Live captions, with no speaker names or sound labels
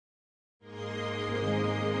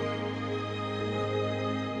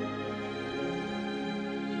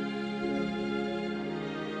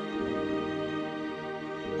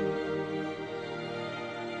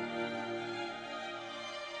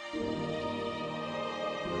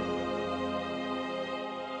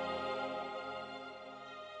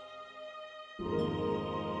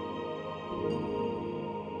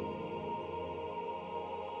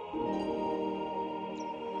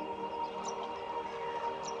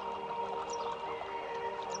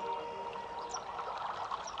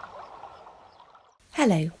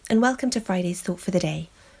Hello, and welcome to Friday's Thought for the Day.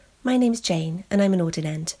 My name's Jane, and I'm an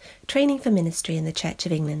ordinand, training for ministry in the Church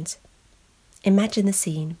of England. Imagine the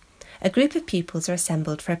scene. A group of pupils are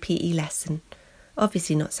assembled for a PE lesson.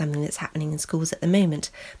 Obviously not something that's happening in schools at the moment,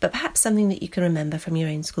 but perhaps something that you can remember from your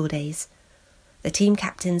own school days. The team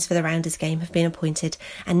captains for the rounders game have been appointed,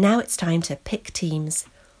 and now it's time to pick teams.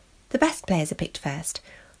 The best players are picked first,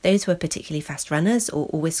 those who are particularly fast runners or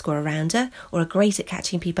always score a rounder or are great at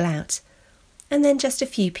catching people out. And then just a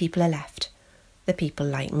few people are left. The people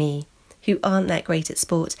like me, who aren't that great at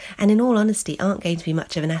sport and in all honesty aren't going to be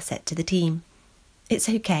much of an asset to the team. It's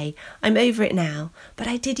okay, I'm over it now, but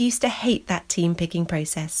I did used to hate that team picking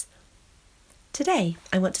process. Today,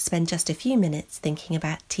 I want to spend just a few minutes thinking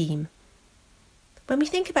about team. When we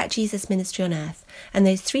think about Jesus' ministry on earth and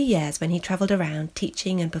those 3 years when he travelled around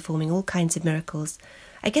teaching and performing all kinds of miracles,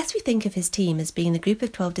 I guess we think of his team as being the group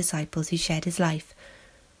of 12 disciples who shared his life.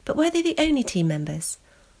 But were they the only team members?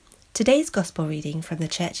 Today's Gospel reading from the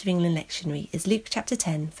Church of England lectionary is Luke chapter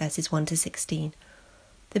 10, verses 1 to 16.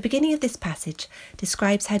 The beginning of this passage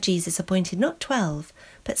describes how Jesus appointed not 12,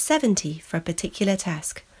 but 70 for a particular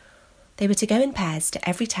task. They were to go in pairs to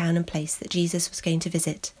every town and place that Jesus was going to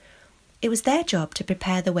visit. It was their job to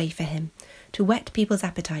prepare the way for him, to whet people's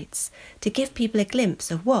appetites, to give people a glimpse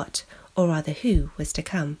of what, or rather who, was to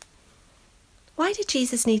come. Why did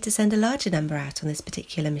Jesus need to send a larger number out on this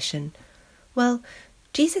particular mission? Well,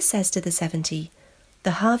 Jesus says to the 70,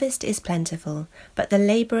 "The harvest is plentiful, but the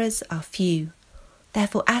labourers are few.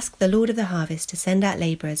 Therefore ask the Lord of the harvest to send out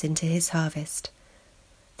labourers into his harvest."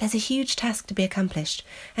 There's a huge task to be accomplished,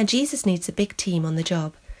 and Jesus needs a big team on the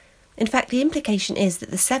job. In fact, the implication is that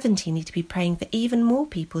the 70 need to be praying for even more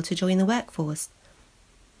people to join the workforce.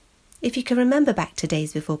 If you can remember back to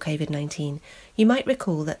days before COVID-19, you might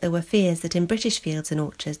recall that there were fears that in British fields and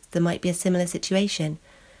orchards there might be a similar situation.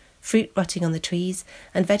 Fruit rotting on the trees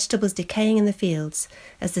and vegetables decaying in the fields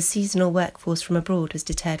as the seasonal workforce from abroad was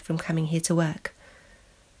deterred from coming here to work.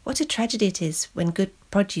 What a tragedy it is when good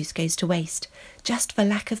produce goes to waste, just for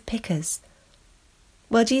lack of pickers.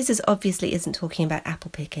 Well, Jesus obviously isn't talking about apple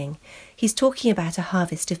picking. He's talking about a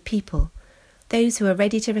harvest of people. Those who are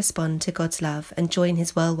ready to respond to God's love and join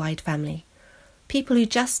his worldwide family. People who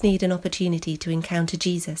just need an opportunity to encounter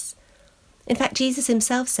Jesus. In fact, Jesus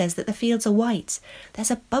himself says that the fields are white. There's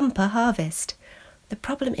a bumper harvest. The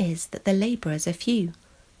problem is that the labourers are few.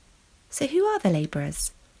 So who are the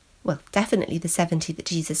labourers? Well, definitely the 70 that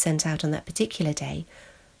Jesus sent out on that particular day.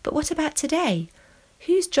 But what about today?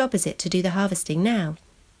 Whose job is it to do the harvesting now?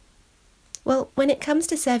 Well, when it comes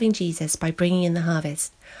to serving Jesus by bringing in the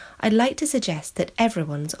harvest, I'd like to suggest that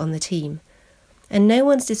everyone's on the team. And no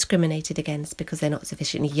one's discriminated against because they're not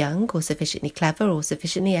sufficiently young or sufficiently clever or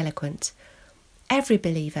sufficiently eloquent. Every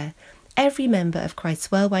believer, every member of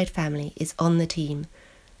Christ's worldwide family is on the team,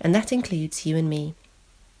 and that includes you and me.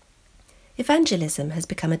 Evangelism has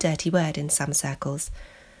become a dirty word in some circles.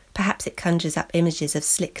 Perhaps it conjures up images of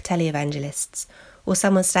slick televangelists or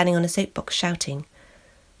someone standing on a soapbox shouting.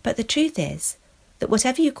 But the truth is that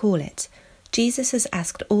whatever you call it, Jesus has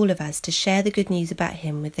asked all of us to share the good news about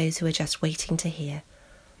him with those who are just waiting to hear.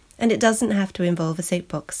 And it doesn't have to involve a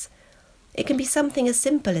soapbox. It can be something as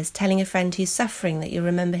simple as telling a friend who's suffering that you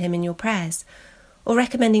remember him in your prayers, or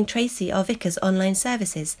recommending Tracy, our vicar's online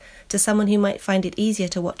services, to someone who might find it easier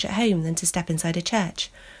to watch at home than to step inside a church.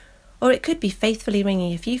 Or it could be faithfully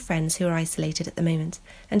ringing a few friends who are isolated at the moment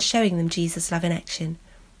and showing them Jesus' love in action.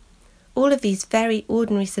 All of these very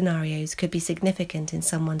ordinary scenarios could be significant in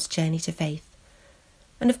someone's journey to faith.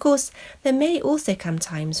 And of course, there may also come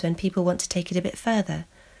times when people want to take it a bit further.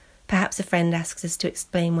 Perhaps a friend asks us to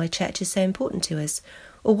explain why church is so important to us,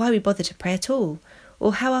 or why we bother to pray at all,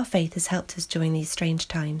 or how our faith has helped us during these strange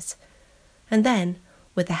times. And then,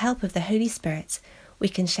 with the help of the Holy Spirit, we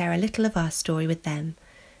can share a little of our story with them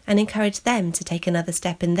and encourage them to take another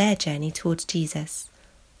step in their journey towards Jesus.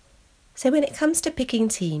 So when it comes to picking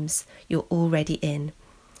teams, you're already in.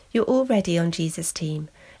 You're already on Jesus' team,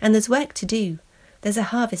 and there's work to do. There's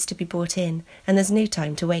a harvest to be brought in, and there's no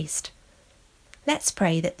time to waste. Let's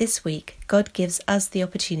pray that this week God gives us the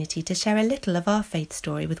opportunity to share a little of our faith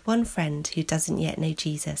story with one friend who doesn't yet know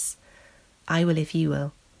Jesus. I will if you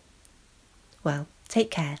will. Well,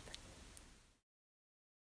 take care,